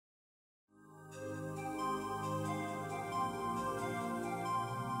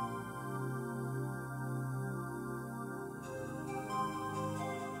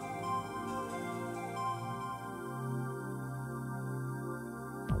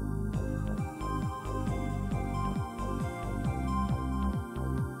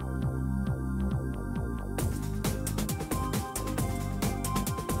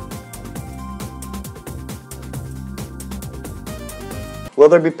Will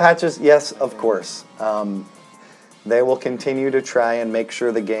there be patches? Yes, of course. They will continue to try and make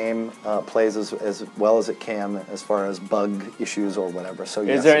sure the game plays as well as it can as far as bug issues or whatever. So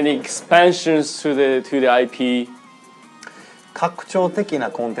yes, Is there any expansions to the IP? 拡張的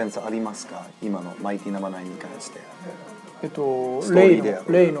なコンテンツありますか？今のマイティナンバー9に関して。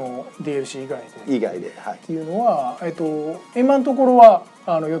レイの DLC 以外で。以外で、はい。っていうのは、今のところは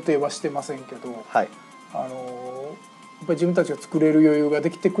予定はしてませんけど、はい。やっぱり自分たちが作れる余裕が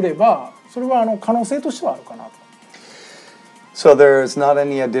できてくれば、それは可能性としてはあるかなと。So there's not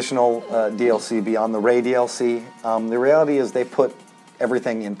any additional DLC beyond the Ray DLC. The reality is they put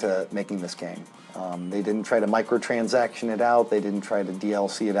everything into making this game. They didn't try to microtransaction it out. They didn't try to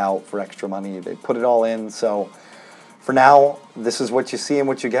DLC it out for extra money. They put it all in. So for now, this is what you see and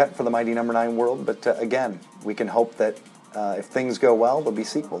what you get for the Mighty Number 9 world. But again, we can hope that if things go well, there'll be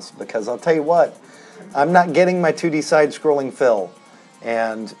sequels. Because I'll tell you what, I'm not getting my 2D side-scrolling fill.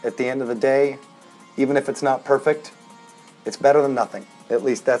 And at the end of the day, even if it's not perfect, it's better than nothing. At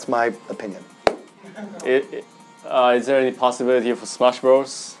least that's my opinion. Is there any possibility for Smash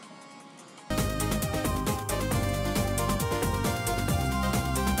Bros?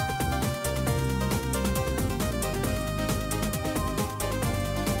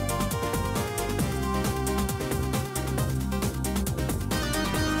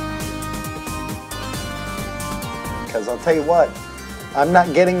 Because I'll tell you what, I'm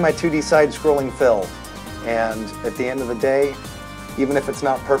not getting my 2D side-scrolling fill. And at the end of the day, even if it's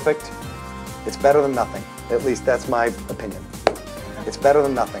not perfect, it's better than nothing. At least that's my opinion. It's better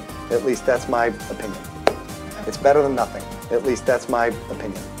than nothing. At least that's my opinion. It's better than nothing. At least that's my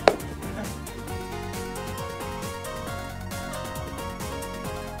opinion.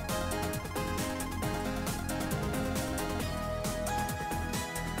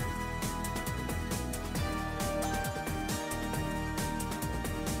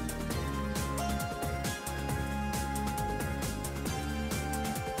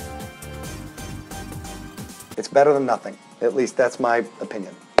 It's better than nothing. At least that's my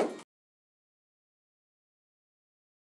opinion.